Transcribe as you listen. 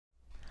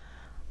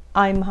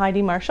I'm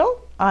Heidi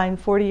Marshall. I'm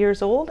 40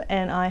 years old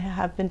and I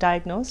have been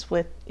diagnosed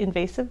with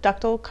invasive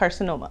ductal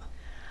carcinoma.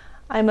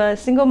 I'm a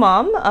single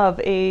mom of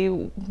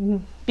a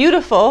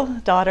beautiful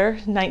daughter,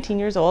 19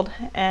 years old,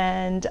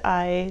 and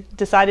I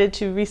decided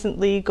to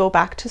recently go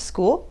back to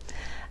school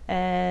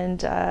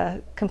and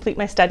complete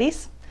my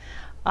studies.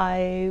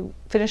 I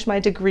finished my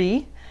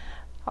degree,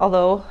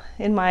 although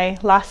in my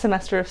last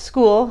semester of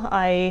school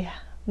I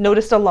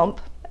noticed a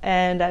lump,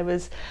 and I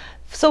was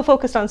so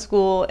focused on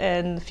school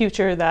and the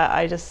future that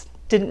I just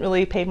didn't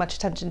really pay much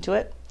attention to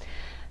it.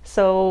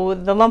 So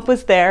the lump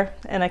was there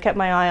and I kept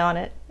my eye on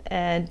it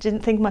and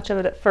didn't think much of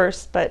it at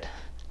first, but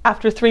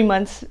after 3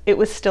 months it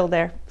was still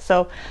there.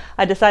 So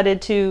I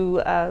decided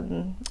to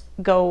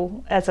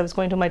go, as I was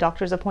going to my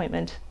doctor's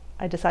appointment,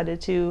 I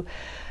decided to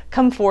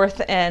come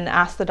forth and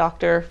ask the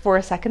doctor for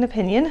a second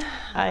opinion.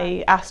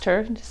 I asked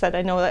her, said,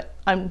 I know that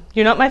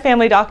you're not my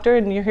family doctor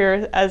and you're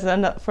here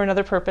for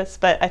another purpose,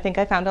 but I think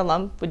I found a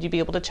lump. Would you be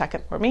able to check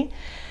it for me?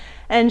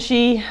 And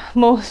she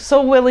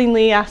so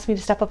willingly asked me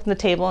to step up on the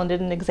table and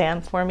did an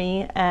exam for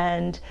me,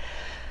 and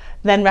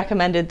then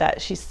recommended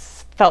that she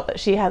felt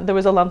that there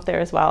was a lump there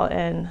as well,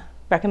 and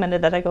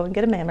recommended that I go and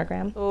get a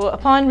mammogram. So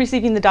upon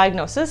receiving the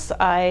diagnosis,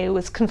 I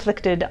was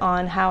conflicted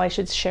on how I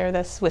should share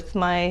this with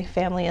my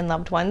family and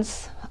loved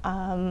ones.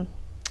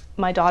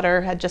 My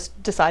daughter had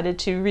just decided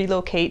to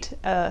relocate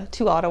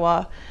to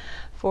Ottawa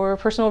for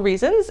personal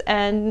reasons,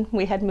 and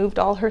we had moved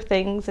all her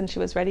things and she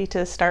was ready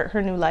to start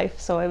her new life.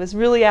 So I was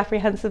really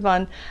apprehensive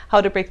on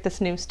how to break this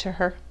news to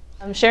her.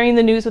 Sharing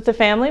the news with the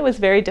family was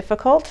very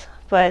difficult,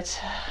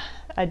 but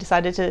I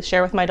decided to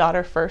share with my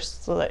daughter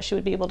first so that she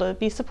would be able to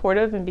be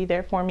supportive and be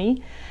there for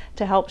me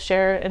to help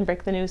share and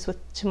break the news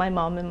to my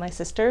mom and my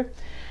sister.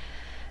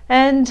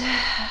 And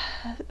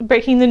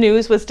breaking the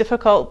news was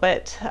difficult,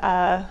 but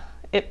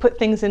it put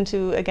things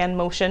into, again,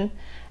 motion.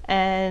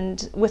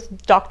 And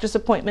with doctor's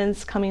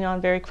appointments coming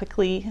on very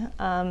quickly,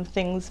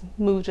 things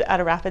moved at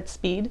a rapid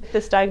speed.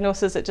 This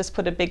diagnosis, it just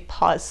put a big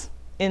pause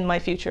in my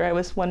future. I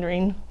was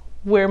wondering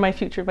where my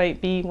future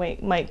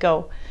might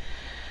go.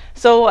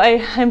 So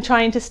I'm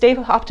trying to stay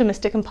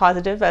optimistic and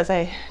positive as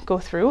I go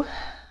through.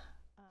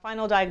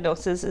 Final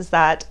diagnosis is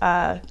that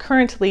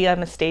currently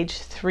I'm a stage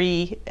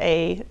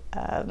 3A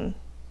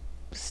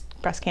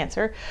breast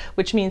cancer,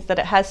 which means that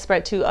it has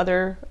spread to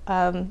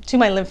to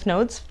my lymph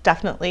nodes,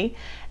 definitely,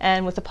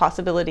 and with the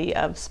possibility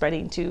of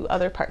spreading to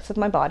other parts of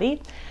my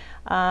body.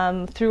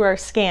 Through our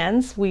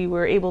scans, we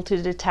were able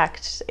to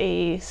detect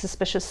a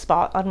suspicious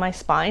spot on my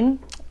spine,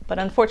 but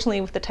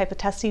unfortunately with the type of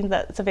testing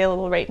that's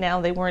available right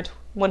now, they weren't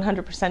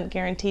 100%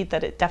 guaranteed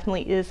that it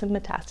definitely is a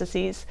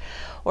metastases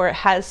or it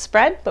has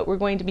spread, but we're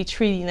going to be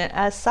treating it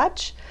as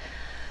such.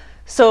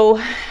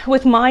 So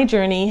with my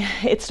journey,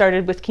 it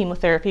started with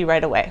chemotherapy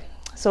right away.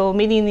 So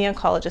meeting the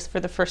oncologist for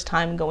the first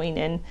time, going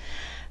in,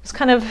 was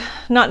kind of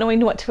not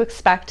knowing what to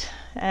expect,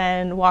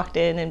 and walked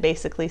in and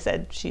basically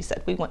she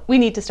said, we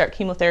need to start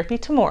chemotherapy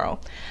tomorrow.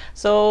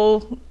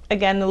 So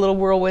again, the little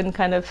whirlwind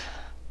kind of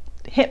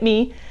hit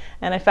me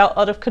and I felt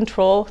out of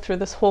control through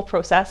this whole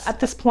process. At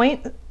this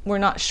point, we're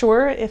not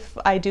sure if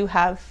I do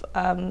have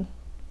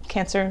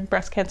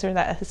breast cancer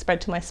that has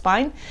spread to my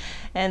spine,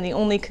 and the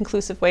only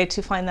conclusive way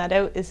to find that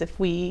out is if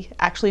we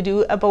actually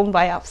do a bone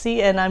biopsy,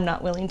 and I'm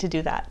not willing to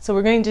do that. So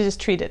we're going to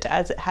just treat it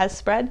as it has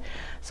spread.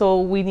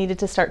 So we needed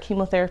to start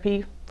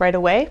chemotherapy right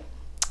away.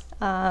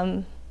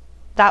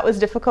 That was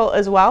difficult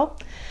as well,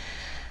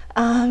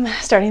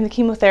 starting the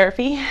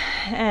chemotherapy,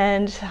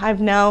 and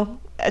I've now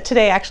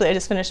today actually I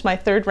just finished my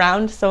 3rd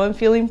round, so I'm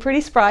feeling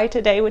pretty spry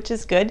today, which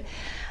is good.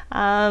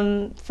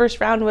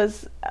 First round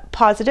was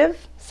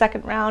positive.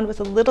 Second round was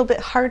a little bit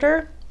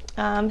harder,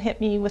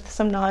 hit me with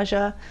some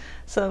nausea,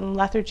 some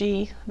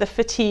lethargy. The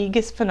fatigue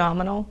is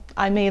phenomenal.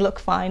 I may look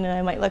fine and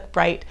I might look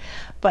bright,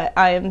 but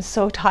I am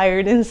so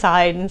tired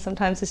inside, and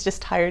sometimes it's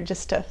just tired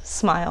just to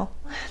smile.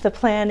 The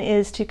plan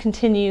is to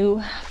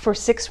continue for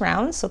 6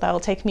 rounds, so that will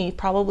take me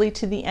probably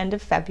to the end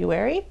of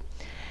February.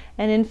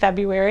 And in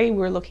February,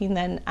 we're looking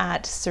then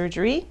at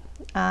surgery.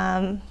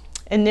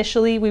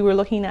 Initially, we were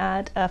looking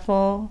at a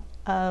full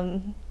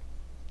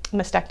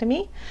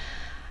mastectomy.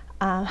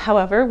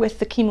 However, with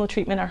the chemo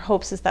treatment, our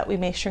hopes is that we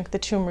may shrink the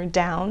tumor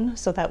down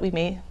so that we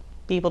may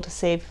be able to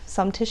save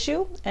some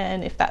tissue.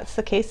 And if that's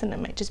the case, then it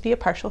might just be a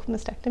partial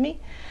mastectomy.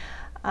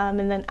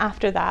 And then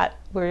after that,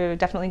 we're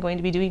definitely going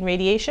to be doing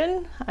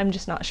radiation. I'm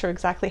just not sure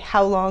exactly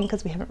how long,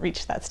 because we haven't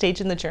reached that stage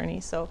in the journey.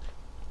 So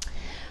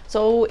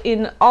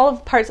in all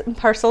of parts and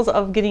parcels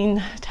of getting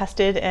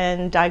tested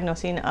and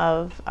diagnosing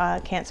of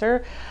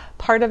cancer,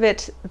 part of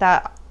it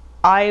that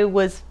I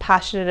was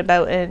passionate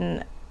about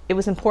and it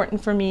was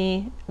important for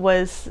me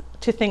was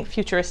to think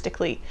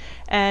futuristically.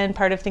 And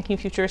part of thinking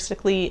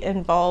futuristically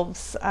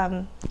involves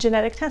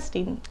genetic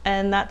testing.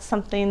 And that's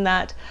something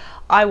that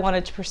I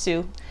wanted to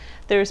pursue.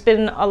 There's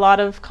been a lot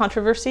of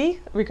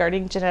controversy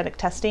regarding genetic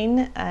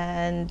testing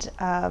and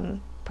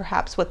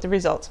perhaps what the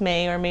results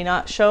may or may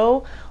not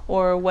show,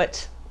 or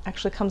what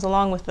actually comes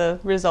along with the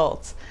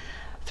results.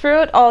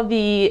 Throughout all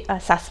the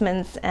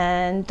assessments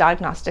and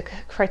diagnostic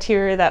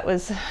criteria that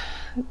was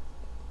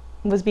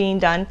was being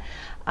done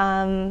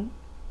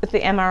with the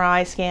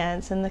MRI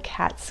scans and the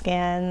CAT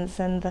scans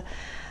and the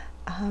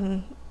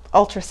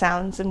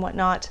ultrasounds and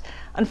whatnot.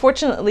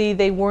 Unfortunately,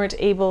 they weren't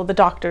able, the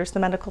doctors, the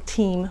medical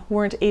team,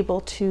 weren't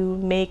able to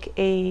make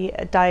a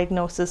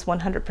diagnosis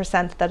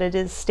 100% that it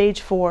is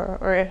stage 4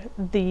 or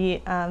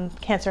the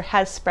cancer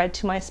has spread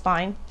to my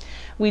spine.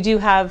 We do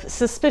have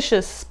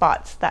suspicious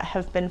spots that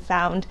have been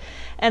found,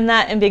 and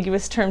that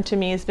ambiguous term to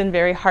me has been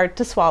very hard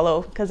to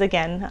swallow because,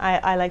 again,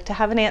 I like to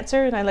have an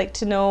answer and I like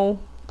to know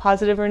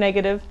positive or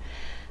negative.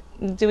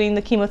 Doing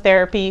the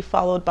chemotherapy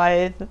followed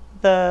by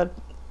the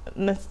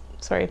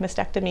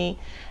mastectomy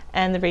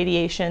and the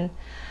radiation.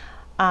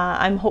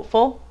 I'm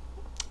hopeful.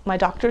 My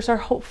doctors are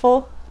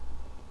hopeful.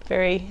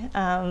 Very,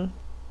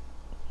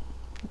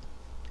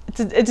 it's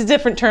a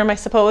different term, I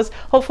suppose.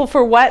 Hopeful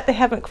for what? They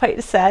haven't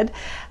quite said.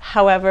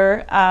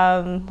 However,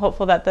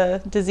 hopeful that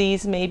the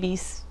disease may be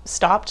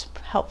stopped.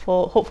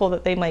 Hopeful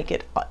that they might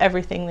get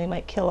everything. They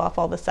might kill off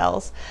all the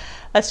cells.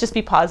 Let's just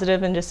be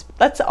positive and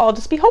let's all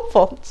just be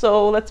hopeful.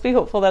 So let's be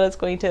hopeful that it's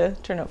going to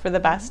turn out for the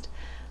best.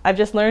 I've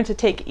just learned to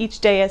take each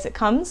day as it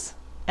comes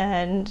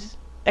and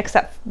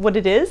accept what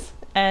it is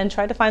and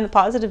try to find the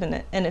positive in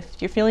it. And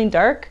if you're feeling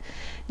dark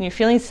and you're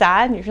feeling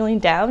sad and you're feeling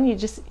down,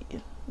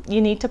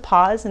 you need to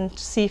pause and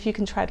see if you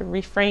can try to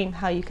reframe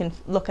how you can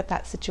look at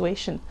that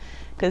situation,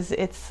 because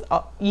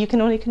you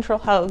can only control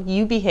how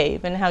you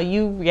behave and how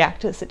you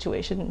react to the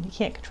situation. You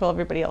can't control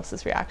everybody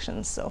else's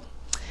reactions. So,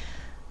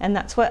 and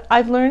that's what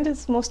I've learned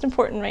is most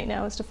important right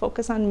now, is to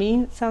focus on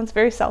me. It sounds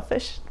very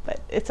selfish, but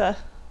it's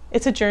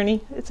a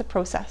journey, it's a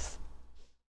process.